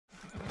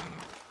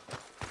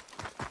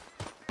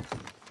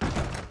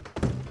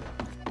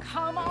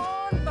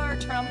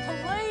Bertram,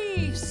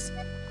 please.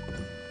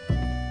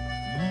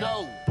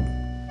 No.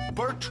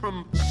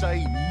 Bertram,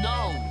 say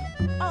no.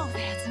 Oh,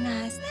 that's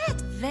nice.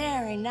 That's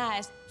very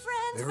nice.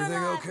 Friends for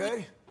Everything life.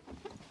 okay?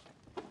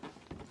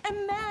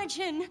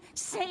 Imagine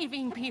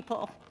saving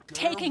people,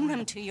 taking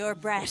them to your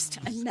breast,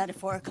 and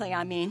metaphorically,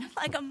 I mean,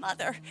 like a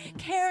mother,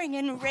 caring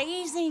and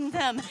raising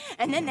them,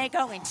 and then they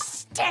go and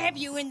stab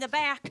you in the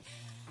back.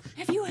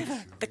 Have you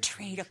ever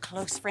betrayed a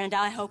close friend?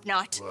 I hope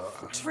not.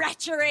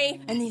 Treachery.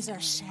 And these are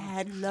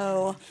sad,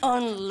 low,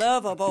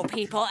 unlovable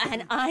people,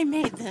 and I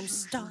made them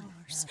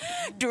stars,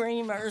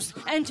 dreamers,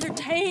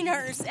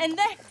 entertainers, and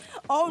they...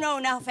 Oh, no,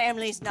 now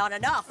family's not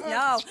enough.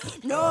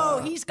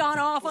 No, he's gone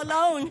off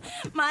alone.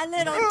 My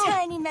little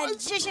tiny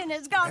magician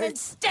has gone and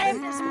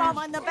stabbed his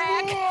mama in the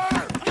back.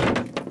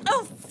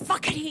 Oh,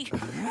 fuckity.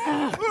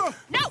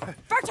 No,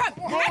 Bertram!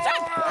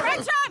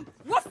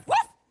 Woof,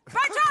 woof!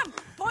 Bertram,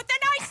 put the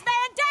nice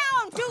man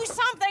down! Do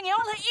something,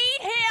 you'll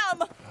eat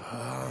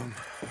him!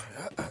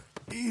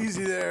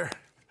 Easy there.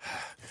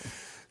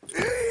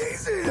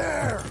 Easy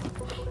there!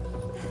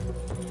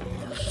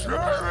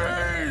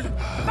 Sherry!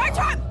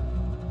 Bertram!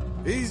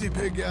 Easy,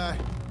 big guy.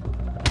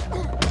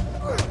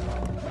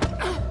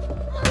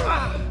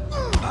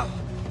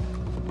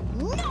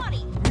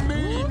 Naughty!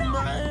 Mean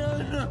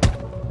man!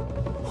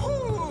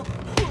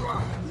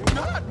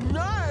 Not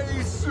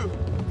nice!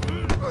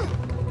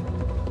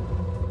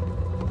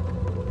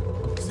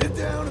 Sit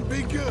down and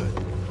be good.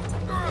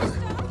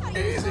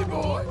 Easy,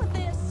 boy.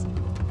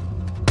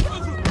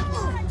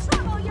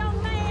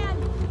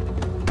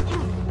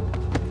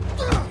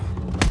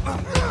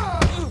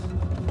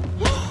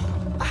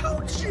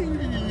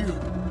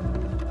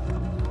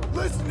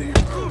 Listen to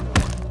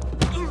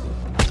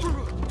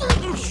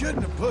you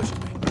shouldn't have pushed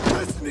me.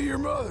 Listen to your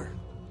mother.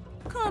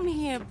 Come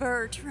here,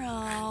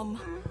 Bertram.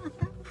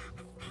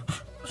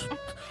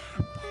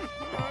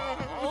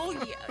 Oh,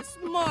 yes,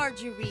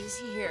 Marjorie's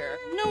here.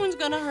 No one's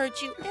gonna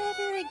hurt you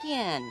ever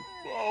again.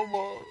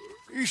 Mama,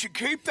 you should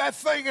keep that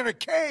thing in a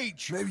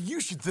cage. Maybe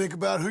you should think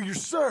about who you're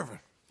serving.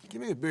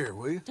 Give me a beer,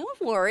 will you?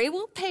 Don't worry,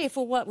 we'll pay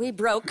for what we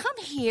broke. Come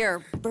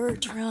here,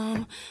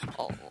 Bertram.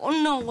 Oh,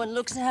 no one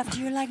looks after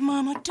you like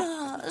Mama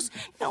does.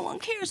 No one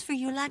cares for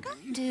you like I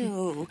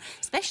do.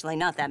 Especially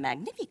not that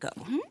Magnifico,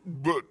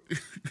 But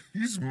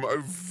he's my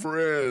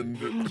friend.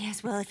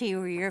 Yes, well, if he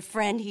were your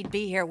friend, he'd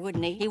be here,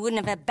 wouldn't he? He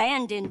wouldn't have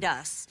abandoned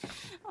us.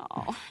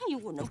 Oh, you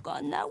wouldn't have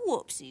gotten that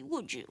whoopsie,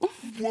 would you?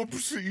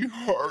 Whoopsie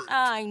heart.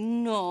 I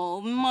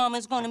know.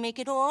 Mama's gonna make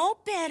it all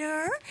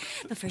better.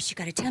 But first, you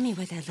gotta tell me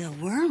where that little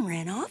worm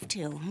ran off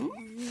to,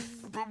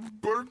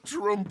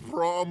 Bertram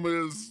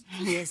promised.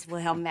 Yes,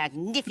 well,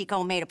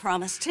 Magnifico made a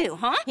promise, too,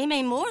 huh? He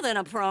made more than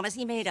a promise.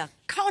 He made a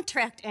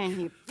contract, and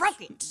he broke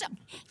it. So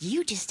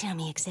you just tell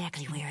me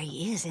exactly where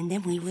he is, and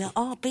then we will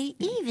all be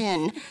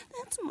even.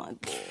 That's my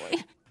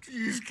boy.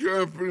 He's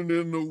camping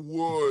in the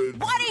woods.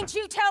 Why didn't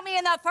you tell me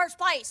in the first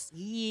place?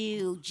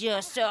 You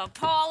just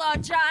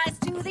apologize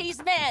to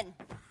these men.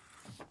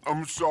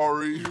 I'm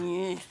sorry.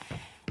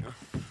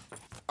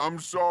 I'm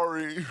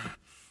sorry.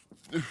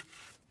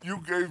 You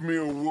gave me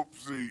a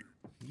whoopsie.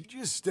 You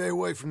just stay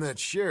away from that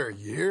Sherry,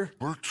 you hear?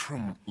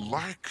 Bertram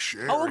likes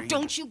Sherry. Oh,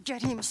 don't you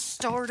get him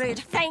started.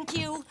 Thank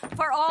you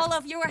for all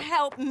of your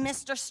help,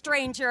 Mr.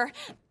 Stranger.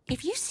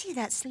 If you see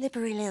that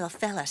slippery little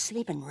fella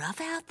sleeping rough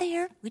out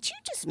there, would you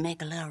just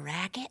make a little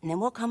racket and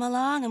then we'll come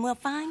along and we'll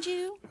find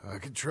you? I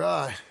could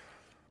try.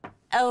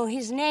 Oh,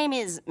 his name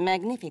is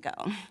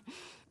Magnifico.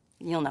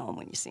 You'll know him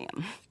when you see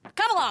him.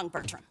 Come along,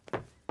 Bertram.